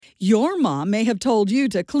Your mom may have told you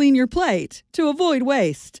to clean your plate to avoid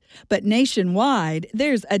waste, but nationwide,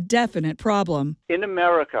 there's a definite problem. In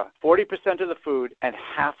America, 40% of the food and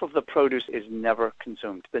half of the produce is never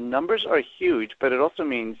consumed. The numbers are huge, but it also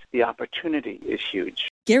means the opportunity is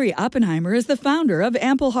huge. Gary Oppenheimer is the founder of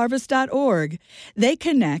AmpleHarvest.org. They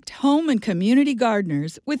connect home and community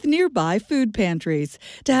gardeners with nearby food pantries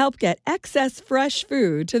to help get excess fresh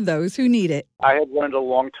food to those who need it. I had learned a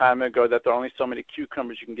long time ago that there are only so many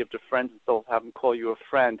cucumbers you can give to friends, and so have them call you a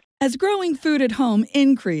friend. As growing food at home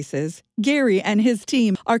increases, Gary and his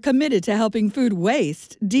team are committed to helping food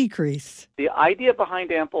waste decrease. The idea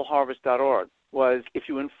behind AmpleHarvest.org was if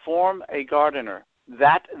you inform a gardener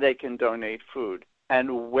that they can donate food,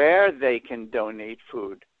 and where they can donate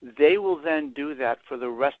food, they will then do that for the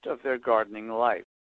rest of their gardening life.